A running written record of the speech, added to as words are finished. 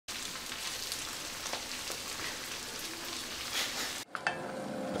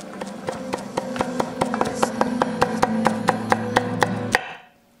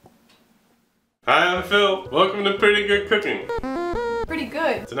Welcome to Pretty Good Cooking. Pretty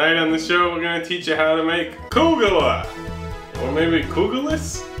good. Tonight on the show, we're going to teach you how to make Kugelis. Or maybe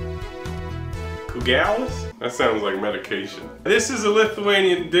Kugelis? Kugelis? That sounds like medication. This is a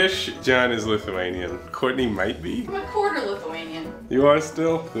Lithuanian dish. John is Lithuanian. Courtney might be. I'm a quarter Lithuanian. You are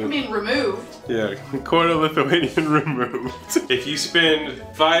still? I mean, removed. Yeah, quarter Lithuanian removed. If you spend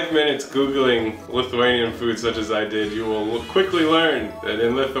 5 minutes Googling Lithuanian food such as I did, you will quickly learn that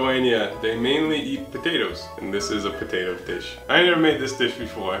in Lithuania, they mainly eat potatoes. And this is a potato dish. I never made this dish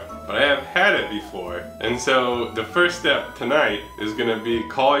before, but I have had it before. And so the first step tonight is gonna be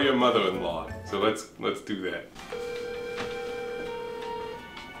call your mother-in-law. So let's do that.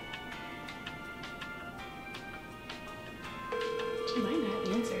 She might not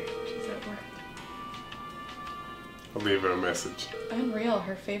answer. She's at work. I'll leave her a message. Unreal,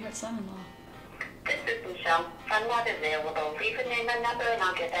 her favorite son-in-law. This is Michelle. I'm not available. Leave a name and number and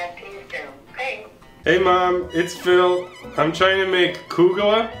I'll get back to you soon. Thanks. Hey Mom, it's Phil. I'm trying to make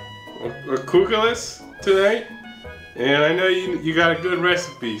Kugelis tonight. And I know you got a good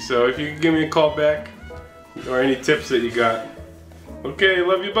recipe, so if you can give me a call back or any tips that you got. Okay,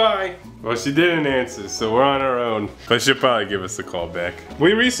 love you, bye. Well, she didn't answer, so we're on our own. But she'll probably give us a call back.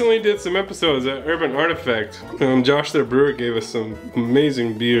 We recently did some episodes at Urban Artifact. Josh, their brewer, gave us some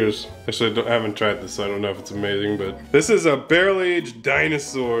amazing beers. Actually, I haven't tried this, so I don't know if it's amazing, but this is a barrel-aged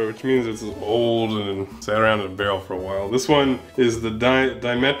dinosaur, which means it's old and sat around in a barrel for a while. This one is the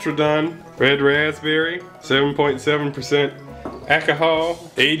Dimetrodon Red Raspberry, 7.7%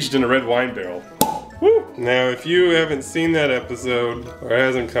 alcohol, aged in a red wine barrel. Woo. Now, if you haven't seen that episode, or it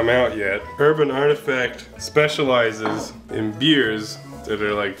hasn't come out yet, Urban Artifact specializes in beers that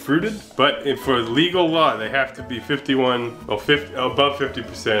are like fruited, but for legal law, they have to be above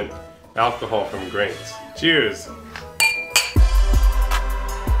 50% alcohol from grains. Cheers.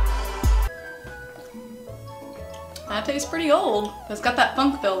 That tastes pretty old. It's got that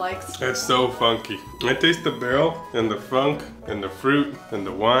funk Phil likes. It's so funky. I taste the barrel and the funk and the fruit and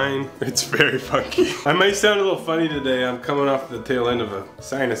the wine. It's very funky. I might sound a little funny today. I'm coming off the tail end of a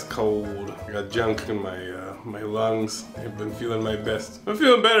sinus cold. I got junk in my lungs. I've been feeling my best. I'm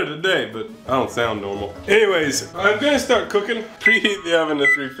feeling better today, but I don't sound normal. Anyways, I'm gonna start cooking. Preheat the oven to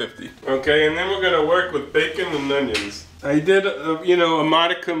 350. Okay, and then we're gonna work with bacon and onions. I did, a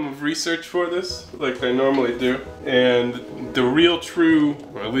modicum of research for this, like I normally do. And the real true,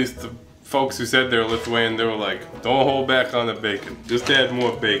 or at least the folks who said they're Lithuanian, they were like, don't hold back on the bacon. Just add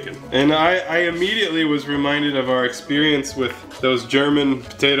more bacon. And I immediately was reminded of our experience with those German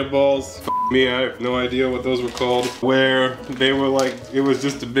potato balls. Me, I have no idea what those were called. Where they were like, it was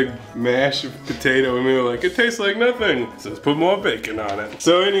just a big mash of potato and we were like, it tastes like nothing. So let's put more bacon on it.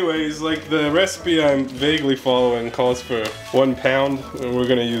 So anyways, like the recipe I'm vaguely following calls for 1 pound and we're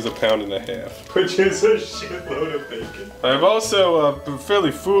gonna use 1.5 pounds. Which is a shitload of bacon. I've also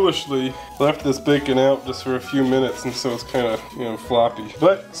fairly foolishly left this bacon out just for a few minutes and so it's kind of, floppy.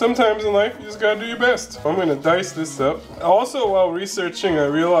 But sometimes in life you just gotta do your best. I'm gonna dice this up. Also, while researching, I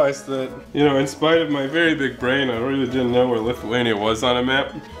realized that, in spite of my very big brain, I really didn't know where Lithuania was on a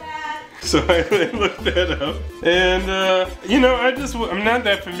map. So I looked that up. And, I'm not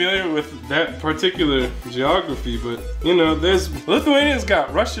that familiar with that particular geography, but, Lithuania's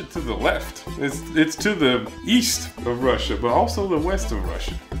got Russia to the left. It's to the east of Russia, but also the west of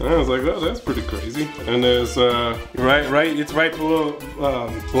Russia. And I was like, oh, that's pretty crazy. And there's, it's right below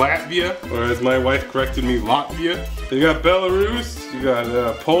Latvia, or as my wife corrected me, Latvia. You got Belarus, you got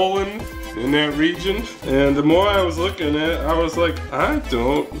Poland in that region. And the more I was looking at it, I was like, I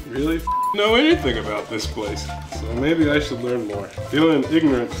don't really know anything about this place. So maybe I should learn more. Feeling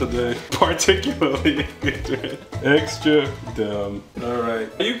ignorant today, particularly ignorant. Extra dumb. Alright.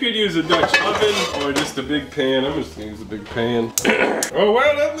 You could use a Dutch oven or just a big pan. I'm just gonna use a big pan. Oh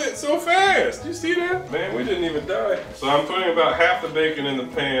wow, that lit so fast. You see that? Man, we didn't even die. So I'm putting about half the bacon in the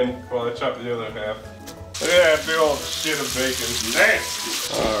pan while I chop the other half. Look at that big old shit of bacon.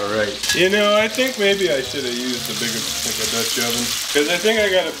 Nasty. Alright. I think maybe I should have used a bigger Dutch oven. Because I think I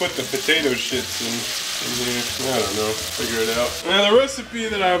gotta put the potato shits in here. I don't know. Figure it out. Now the recipe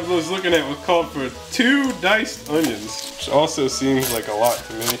that I was looking at was called for 2 diced onions. Which also seems like a lot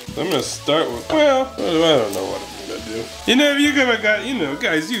to me. So I'm gonna start with, well, I don't know what I'm gonna do. If you ever got,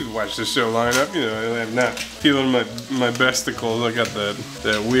 guys, you watch the show line up, I'm not feeling my besticles. I got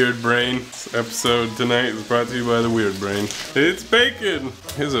that weird brain. This episode tonight is brought to you by the weird brain. It's bacon.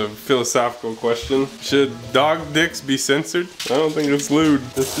 Here's a philosophical question. Should dog dicks be censored? I don't think it's lewd.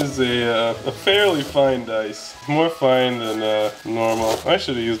 This is a fairly fine dice. More fine than normal. I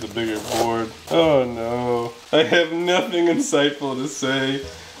should have used a bigger board. Oh no. I have nothing insightful to say.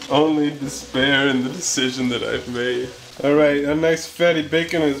 only despair in the decision that I've made. Alright, a nice fatty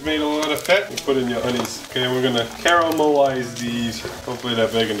bacon has made a lot of fat. You put in your onions. Okay, we're gonna caramelize these. Hopefully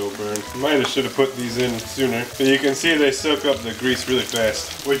that bacon don't burn. Might have should have put these in sooner. But you can see they soak up the grease really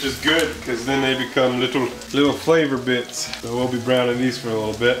fast, which is good because then they become little flavor bits. So we'll be browning these for a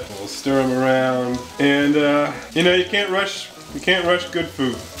little bit. We'll stir them around, and you know, you can't rush good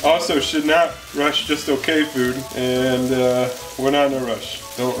food. Also, should not rush just okay food, and we're not in a rush.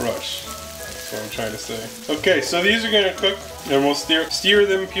 Don't rush. That's what I'm trying to say. Okay, so these are gonna cook, and we'll steer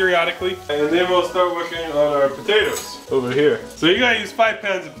them periodically, and then we'll start working on our potatoes over here. So you gotta use 5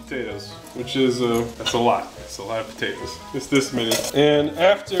 pounds of potatoes, which is that's a lot. It's a lot of potatoes. It's this many. And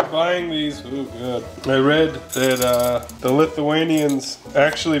after buying these, oh god, I read that the Lithuanians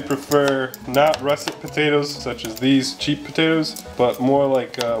actually prefer not russet potatoes, such as these cheap potatoes, but more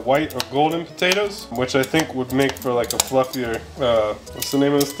like white or golden potatoes, which I think would make for like a fluffier, what's the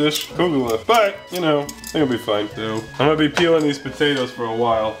name of this dish? Kugelis. But, you know, I think it'll be fine. So, I'm gonna be peeling these potatoes for a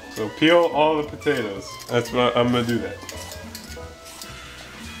while. So peel all the potatoes. That's what I'm gonna do that.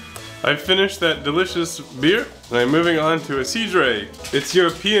 I finished that delicious beer, and I'm moving on to a cidre. It's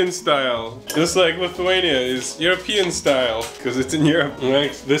European style, just like Lithuania is European style, because it's in Europe.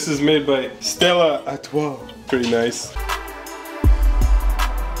 Right? This is made by Stella Artois. Pretty nice.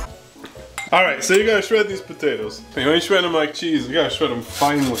 Alright, so you gotta shred these potatoes. You don't shred them like cheese, you gotta shred them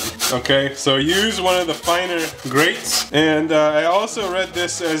finely. Okay, so use one of the finer grates. And I also read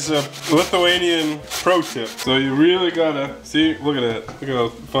this as a Lithuanian pro tip. So you really gotta, see, look at that. Look at how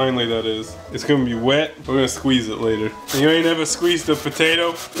finely that is. It's gonna be wet. We're gonna squeeze it later. You ain't never squeezed a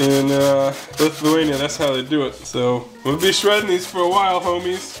potato in Lithuania, that's how they do it. So we'll be shredding these for a while,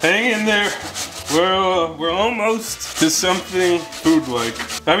 homies. Hang in there. We're almost to something food-like.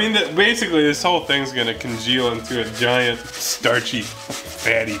 I mean, basically this whole thing's gonna congeal into a giant, starchy,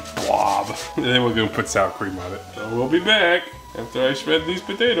 fatty blob. And then we're gonna put sour cream on it. So we'll be back after I shred these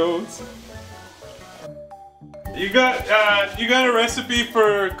potatoes. You got a recipe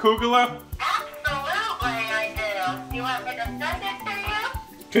for Kugelis? Absolutely, I do. You want me to send it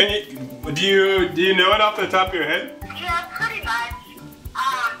to you? Do you know it off the top of your head? Yeah, pretty much.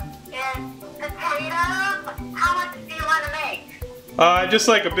 Potatoes, how much do you want to make? Just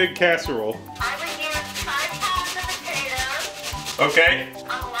like a big casserole. I would use 5 pounds of potatoes. Okay. A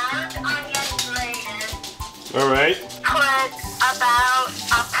large onion grated. Alright. Put about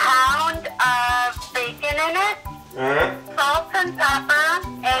a pound of bacon in it. Salt and pepper.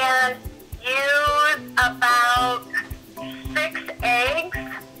 And use about 6 eggs.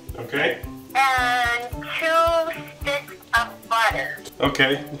 Okay. And 2 sticks of butter.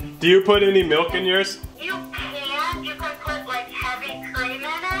 Okay. Do you put any milk in yours? You can. You can put like heavy cream in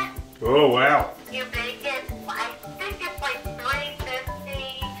it. Oh, wow. You bake it, I think it's like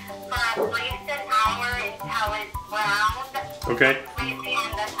 350 for at least an hour until it's browned. Okay. Completely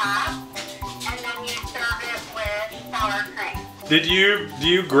on the top. And then you serve it with sour cream. Do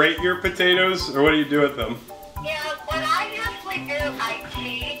you grate your potatoes, or what do you do with them? Yeah, what I usually do, I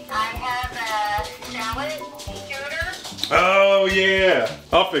cheat. I have a salad shooter. Oh yeah,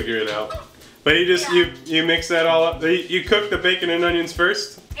 I'll figure it out. But you just you mix that all up. You cook the bacon and onions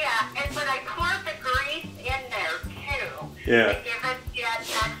first. Yeah, but I pour the grease in there too. Yeah. To give it that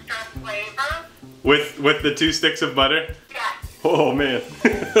extra flavor. With the 2 sticks of butter. Yes. Oh man.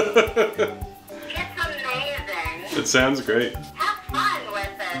 It's amazing. It sounds great. Have fun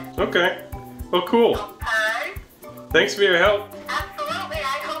with it. Okay. Well, cool. Okay. Thanks for your help. Absolutely.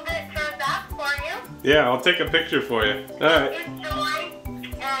 I hope it turns out for you. Yeah, I'll take a picture for you. All right. Enjoy,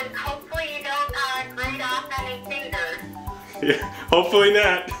 and hopefully you don't grate off any fingers. Yeah, hopefully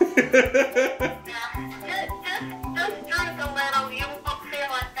not. Yeah. Just drink a little. You won't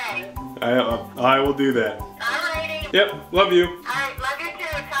feel a thing. I will do that. Alrighty. Yep, love you. Alright, love you too.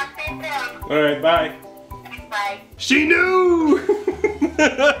 Talk to you soon. All right, bye. Bye. She knew!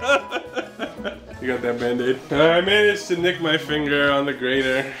 You got that Band-Aid? I managed to nick my finger on the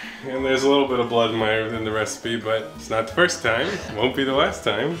grater, and there's a little bit of blood in the recipe, but it's not the first time. It won't be the last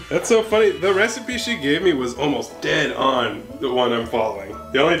time. That's so funny. The recipe she gave me was almost dead on the one I'm following.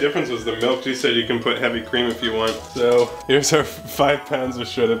 The only difference was the milk. She said you can put heavy cream if you want. So here's our 5 pounds of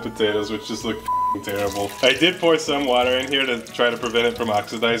shredded potatoes, which just look terrible. I did pour some water in here to try to prevent it from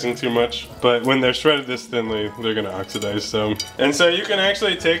oxidizing too much, but when they're shredded this thinly, they're gonna oxidize some. And so you can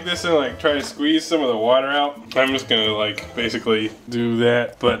actually take this and like try to squeeze some of the water out. I'm just gonna like basically do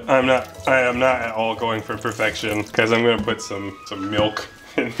that, but I am not at all going for perfection because I'm gonna put some milk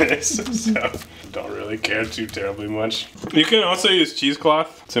in this, so don't really care too terribly much. You can also use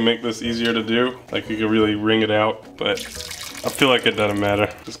cheesecloth to make this easier to do. Like you can really wring it out, but I feel like it doesn't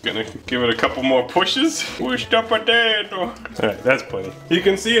matter. Just gonna give it a couple more pushes. Pushed up a dead. Alright, that's plenty. You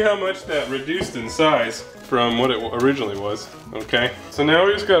can see how much that reduced in size from what it originally was. Okay, so now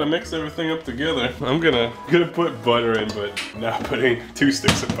we just gotta mix everything up together. I'm gonna put butter in, but not putting 2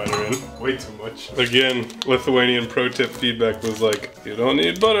 sticks of butter in. Way too much. Again, Lithuanian pro tip feedback was like, you don't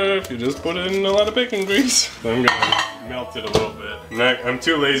need butter if you just put in a lot of bacon grease. So I'm gonna melt it a little bit. I'm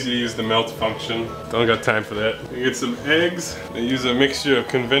too lazy to use the melt function. Don't got time for that. I get some eggs. I use a mixture of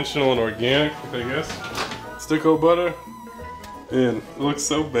conventional and organic, I guess. Stick of butter. Man, it looks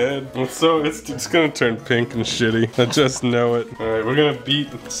so bad. It's gonna turn pink and shitty. I just know it. Alright, we're gonna beat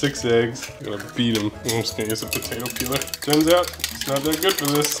 6 eggs. We're gonna beat them. I'm just gonna use a potato peeler. Turns out, it's not that good for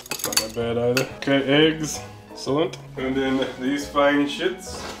this. It's not that bad either. Okay, eggs. Excellent. And then these fine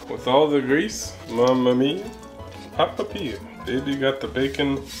shits with all the grease. Mamma mia. Papa Pia. Baby got the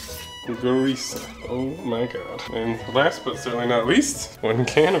bacon grease. Oh my god. And last but certainly not least, 1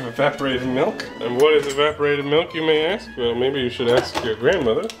 can of evaporated milk. And what is evaporated milk, you may ask? Well, maybe you should ask your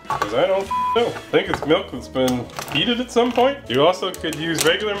grandmother, because I don't know. I think it's milk that's been heated at some point. You also could use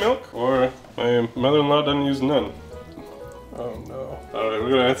regular milk, or my mother-in-law doesn't use none. Oh no. Alright, we're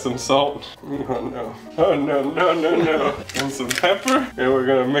gonna add some salt. Oh no. Oh no, no, no, no. And some pepper. And we're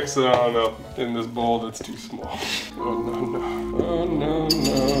gonna mix it on up in this bowl that's too small. Oh no, no. Oh no,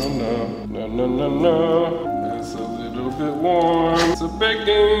 no, no. No, no, no, no. It's a little bit warm. It's a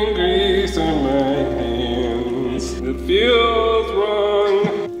bacon grease in my hands. It feels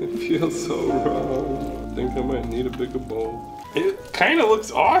wrong. It feels so wrong. I think I might need a bigger bowl. It kind of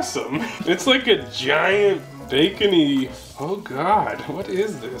looks awesome. It's like a giant bacony. Oh god, what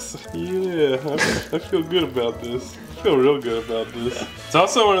is this? Yeah, I feel good about this. I feel real good about this. It's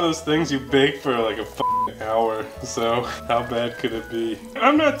also one of those things you bake for like a hour, so how bad could it be?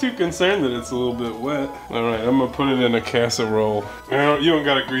 I'm not too concerned that it's a little bit wet. Alright, I'm gonna put it in a casserole. You don't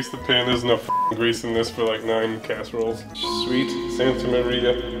gotta grease the pan, there's no grease in this for like 9 casseroles. Sweet Santa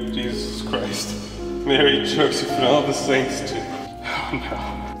Maria, Jesus Christ. Mary, Joseph, and all the saints too.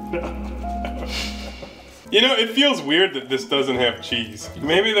 Oh no, no. You know, it feels weird that this doesn't have cheese.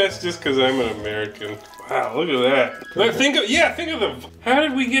 Maybe that's just because I'm an American. Wow, look at that. Look, think of the, how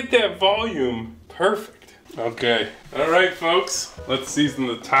did we get that volume? Perfect. Okay. All right, folks. Let's season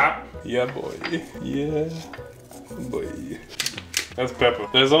the top. Yeah, boy. Yeah, boy. That's pepper.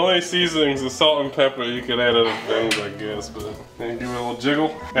 There's only seasonings, the salt and pepper. You could add other things, I guess, but then give it a little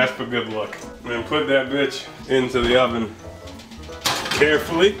jiggle. That's for good luck. And then put that bitch into the oven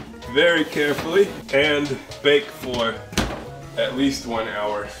carefully. Very carefully, and bake for at least 1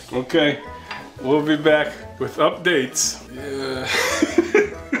 hour. Okay, we'll be back with updates. Yeah.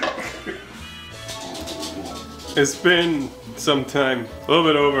 It's been some time, a little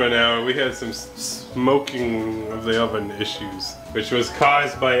bit over an hour. We had some smoking of the oven issues, which was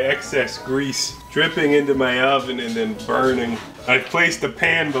caused by excess grease dripping into my oven and then burning. I placed a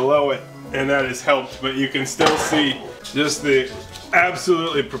pan below it, and that has helped, but you can still see just the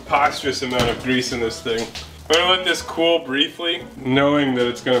absolutely preposterous amount of grease in this thing. We're gonna let this cool briefly, knowing that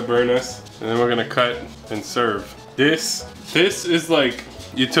it's gonna burn us, and then we're gonna cut and serve. This is like,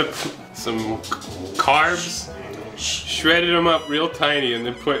 you took some carbs, shredded them up real tiny, and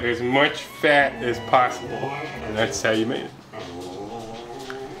then put as much fat as possible, and that's how you made it.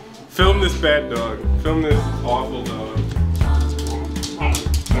 Film this bad dog. Film this awful dog.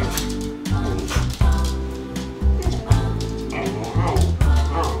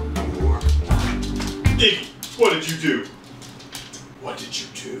 What did you do? What did you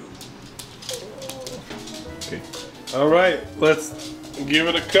do? Okay. Alright, let's give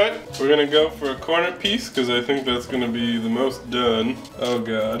it a cut. We're gonna go for a corner piece because I think that's gonna be the most done. Oh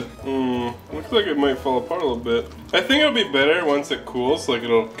god. Looks like it might fall apart a little bit. I think it'll be better once it cools, like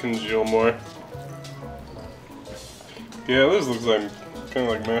it'll congeal more. Yeah, this looks like kind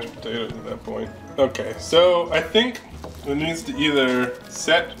of like mashed potatoes at that point. Okay, so I think it needs to either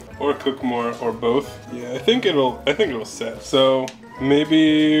set or cook more, or both. Yeah, I think it'll set. So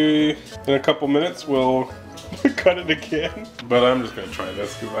maybe in a couple minutes we'll cut it again. But I'm just gonna try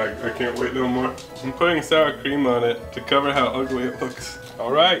this because I can't wait no more. I'm putting sour cream on it to cover how ugly it looks.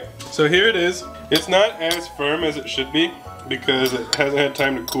 All right, so here it is. It's not as firm as it should be because it hasn't had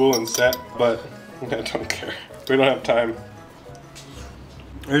time to cool and set, but I don't care. We don't have time.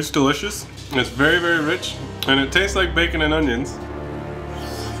 It's delicious. It's very, very rich, and it tastes like bacon and onions.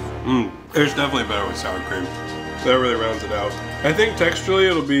 It's definitely better with sour cream. That really rounds it out. I think texturally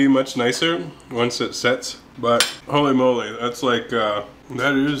it'll be much nicer once it sets, but holy moly, that's like, that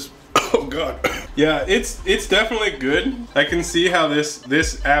is Oh god. Yeah, it's definitely good. I can see how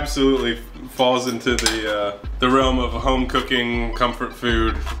this absolutely falls into the realm of home cooking comfort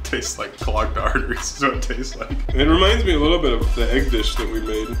food. It tastes like clogged arteries is what it tastes like. It reminds me a little bit of the egg dish that we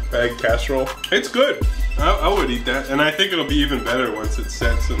made, egg casserole. It's good. I would eat that, and I think it'll be even better once it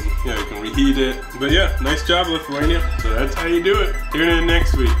sets and you can reheat it. But yeah, nice job, Lithuania. So that's how you do it. Tune in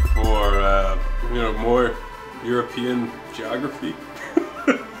next week for more European geography.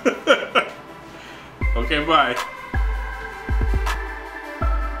 Okay, bye.